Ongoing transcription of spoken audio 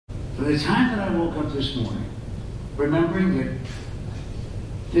From the time that I woke up this morning, remembering that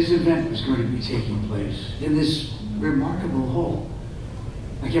this event was going to be taking place in this remarkable hall,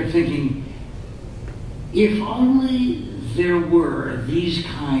 I kept thinking, if only there were these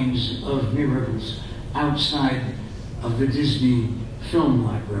kinds of miracles outside of the Disney Film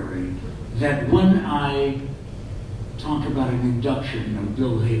Library, that when I talk about an induction of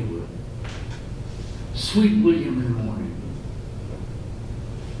Bill Heywood, Sweet William in the morning,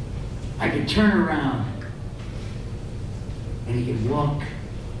 I could turn around and he could walk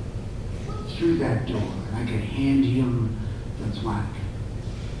through that door and I could hand him the plaque.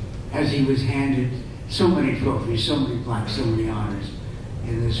 As he was handed so many trophies, so many plaques, so many honors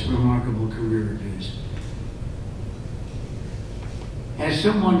in this remarkable career of his. As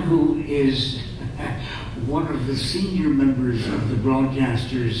someone who is one of the senior members of the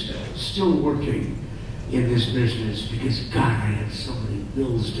broadcasters still working in this business, because God, I have so many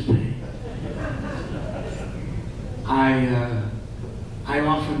bills to pay. I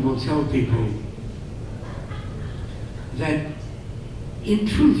often will tell people that in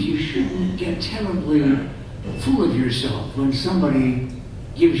truth you shouldn't get terribly full of yourself when somebody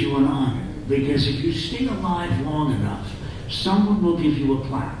gives you an honor, because if you stay alive long enough, someone will give you a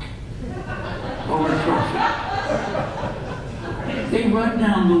plaque or a trophy. They run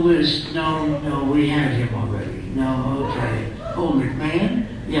down the list. No, we had him already. No, okay. Oh, McMahon?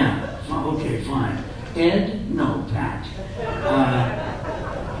 Yeah, okay, fine. Ed? No, Pat.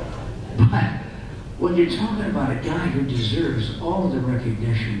 But when you're talking about a guy who deserves all the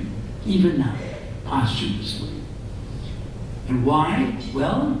recognition, even now, posthumously. And why?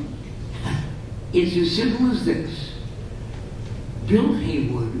 Well, it's as simple as this. Bill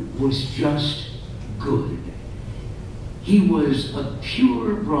Heywood was just good. He was a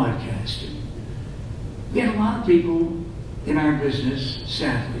pure broadcaster. We had a lot of people in our business,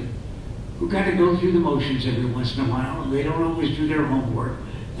 sadly, who got to go through the motions every once in a while, and they don't always do their homework,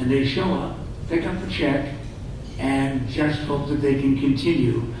 and they show up, pick up a check, and just hope that they can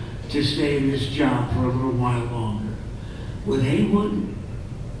continue to stay in this job for a little while longer. With Heywood,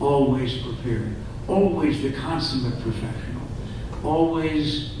 always prepared, always the consummate professional,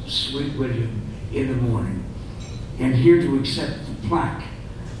 always Sweet William in the morning, and here to accept the plaque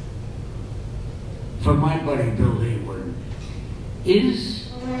from my buddy Bill Heywood is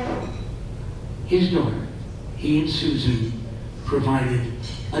his daughter. He and Susan provided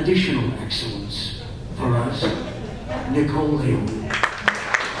additional excellence for us, Nicole Heywood.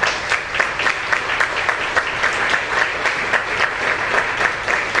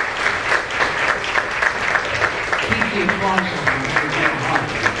 Keep the applause on for Bill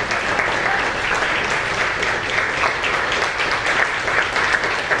Heywood.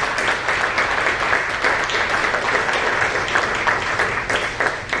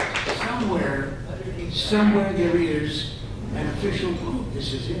 Somewhere there is an official, oh,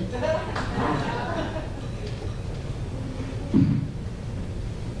 this is it.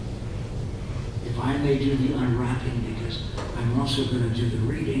 If I may do the unwrapping, because I'm also going to do the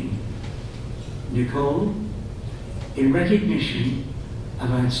reading. Nicole, in recognition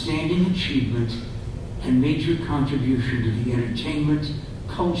of outstanding achievement and major contribution to the entertainment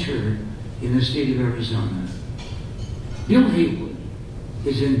culture in the state of Arizona, Bill Heywood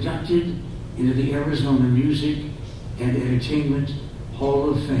is inducted into the Arizona Music and Entertainment Hall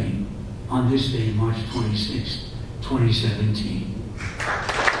of Fame on this day, March 26, 2017.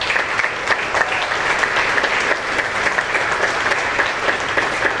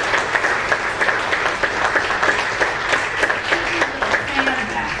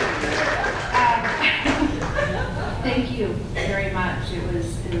 Thank you very much. It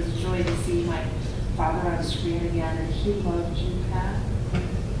was a joy to see my father on screen again, and he loved you, Pat.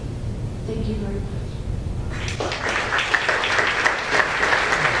 Thank you very much.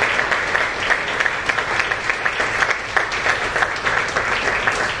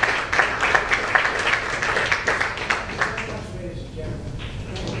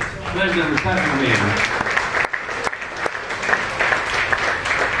 President Pat McMahon.